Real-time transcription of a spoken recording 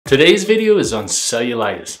Today's video is on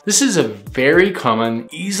cellulitis. This is a very common,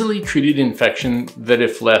 easily treated infection that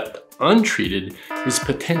if left untreated is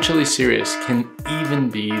potentially serious, can even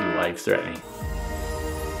be life-threatening.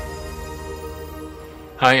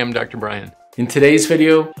 Hi, I'm Dr. Brian. In today's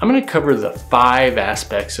video, I'm going to cover the 5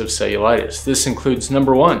 aspects of cellulitis. This includes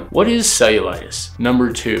number 1, what is cellulitis?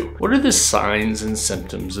 Number 2, what are the signs and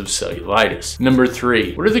symptoms of cellulitis? Number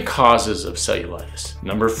 3, what are the causes of cellulitis?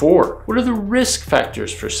 Number 4, what are the risk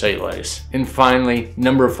factors for cellulitis? And finally,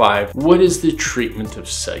 number 5, what is the treatment of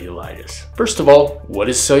cellulitis? First of all, what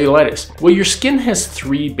is cellulitis? Well, your skin has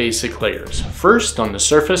 3 basic layers. First, on the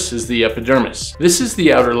surface is the epidermis. This is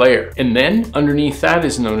the outer layer, and then underneath that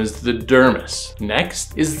is known as the dermis.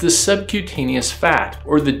 Next is the subcutaneous fat,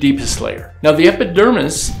 or the deepest layer. Now, the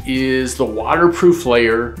epidermis is the waterproof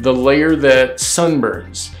layer, the layer that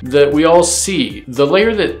sunburns, that we all see, the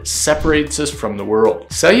layer that separates us from the world.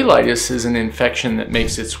 Cellulitis is an infection that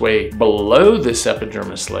makes its way below this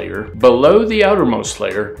epidermis layer, below the outermost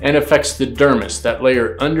layer, and affects the dermis, that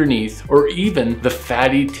layer underneath, or even the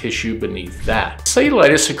fatty tissue beneath that.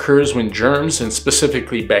 Cellulitis occurs when germs, and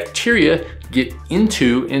specifically bacteria, get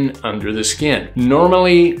into and under the skin.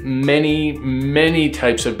 Normally, many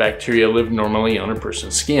types of bacteria live normally on a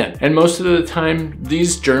person's skin, and most of the time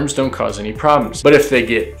these germs don't cause any problems. But if they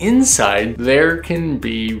get inside, there can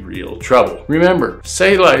be real trouble. Remember,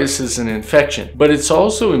 cellulitis is an infection, but it's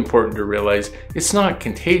also important to realize it's not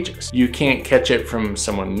contagious. You can't catch it from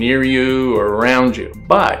someone near you or around you,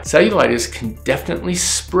 but cellulitis can definitely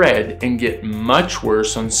spread and get much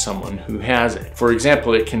worse on someone who has it. For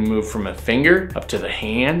example, it can move from a finger up to the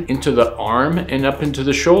hand, into the arm, and up into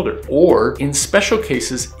the shoulder. Or in special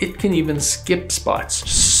cases, it can even skip spots,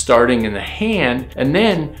 starting in the hand and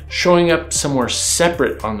then showing up somewhere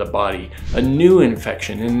separate on the body, a new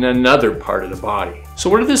infection in another part of the body. So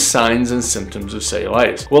what are the signs and symptoms of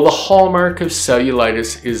cellulitis? Well, the hallmark of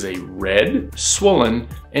cellulitis is a red, swollen,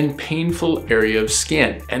 and painful area of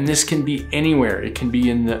skin. And this can be anywhere. It can be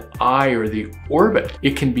in the eye or the orbit.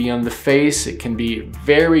 It can be on the face. It can be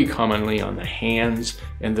very commonly on the hands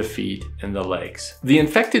and the feet and the legs. The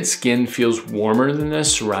infected skin feels warmer than the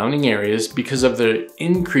surrounding areas because of the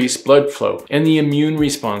increased blood flow and the immune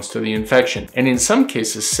response to the infection. And in some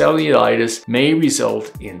cases, cellulitis may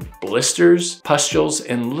result in blisters, pustules,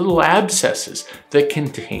 and little abscesses that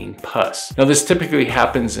contain pus. Now, this typically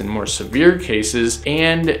happens in more severe cases,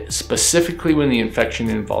 and specifically when the infection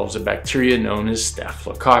involves a bacteria known as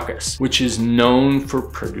Staphylococcus, which is known for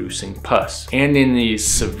producing pus. And in these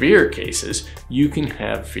severe cases, you can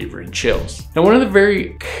have fever and chills. Now, one of the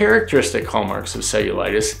very characteristic hallmarks of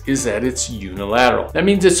cellulitis is that it's unilateral. That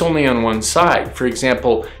means it's only on one side. For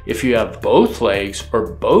example, if you have both legs or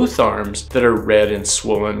both arms that are red and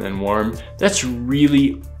swollen and warm, that's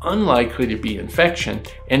really unlikely to be infection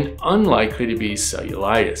and unlikely to be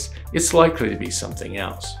cellulitis. It's likely to be something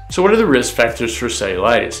else. So what are the risk factors for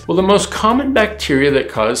cellulitis? Well, the most common bacteria that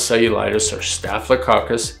cause cellulitis are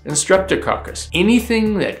Staphylococcus and Streptococcus.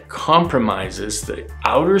 Anything that compromises the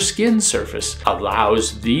outer skin surface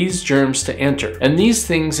allows these germs to enter. And these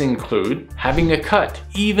things include having a cut,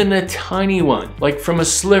 even a tiny one, like from a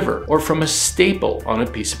sliver or from a staple on a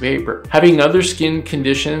piece of paper. Having other skin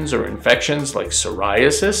conditions or infections like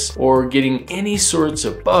psoriasis, or getting any sorts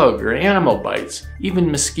of bug or animal bites, even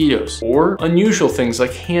mosquitoes, or unusual things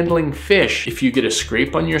like handling fish. If you get a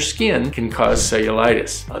scrape on your skin, can cause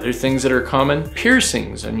cellulitis. Other things that are common: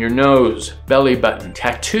 piercings on your nose, belly button,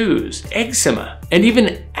 tattoos, eczema, and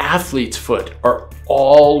even athlete's foot are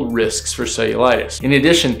all risks for cellulitis. In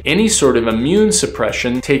addition, any sort of immune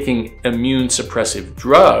suppression, taking immune suppressive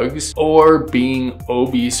drugs, or being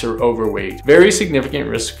obese or overweight, very significant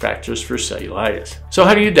risk factors for cellulitis. So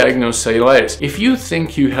how do you diagnose cellulitis? If you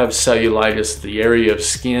think you have cellulitis, the area of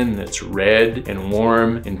skin that's red and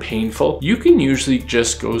warm and painful, you can usually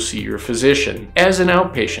just go see your physician as an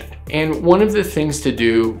outpatient. And one of the things to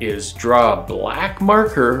do is draw a black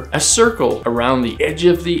marker, a circle around the edge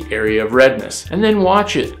of the area of redness, and then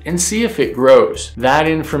watch it and see if it grows. That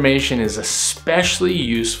information is especially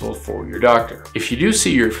useful for your doctor. If you do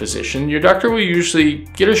see your physician, your doctor will usually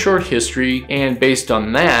get a short history, and based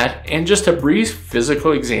on that and just a brief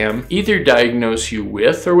physical exam, either diagnose you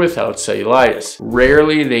with or without cellulitis.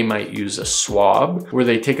 Rarely they might use a swab, where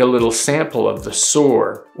they take a little sample of the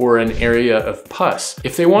sore or an area of pus.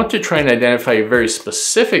 If they want to try and identify a very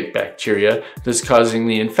specific bacteria that's causing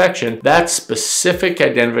the infection, that specific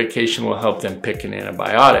identification will help them pick an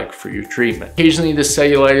antibiotic for your treatment. Occasionally the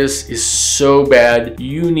cellulitis is so bad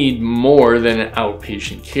you need more than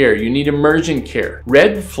outpatient care. You need emergent care.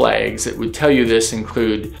 Red flags that would tell you this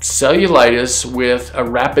include cellulitis with a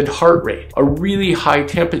rapid heart rate, a really high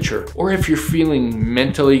temperature, or if you're feeling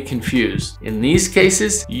mentally confused. In these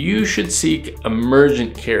cases, you should seek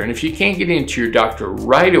emergent care. And if you can't get into your doctor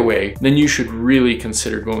right away, then you should really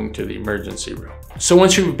consider going to the emergency room. So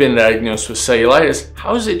once you've been diagnosed with cellulitis,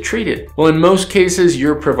 how is it treated? Well, in most cases,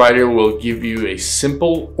 your provider will give you a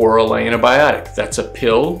simple oral antibiotic. That's a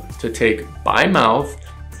pill to take by mouth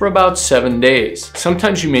for about 7 days.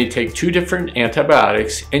 Sometimes you may take 2 different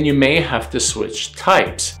antibiotics and you may have to switch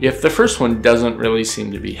types if the first one doesn't really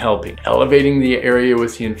seem to be helping. Elevating the area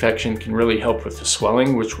with the infection can really help with the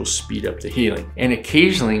swelling, which will speed up the healing. And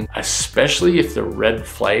occasionally, especially if the red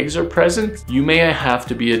flags are present, you may have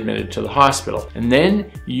to be admitted to the hospital. And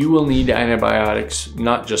then you will need antibiotics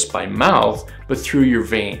not just by mouth, but through your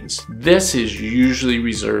veins. This is usually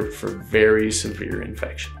reserved for very severe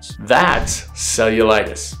infections. That's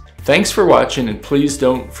cellulitis. Thanks for watching, and please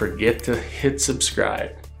don't forget to hit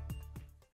subscribe.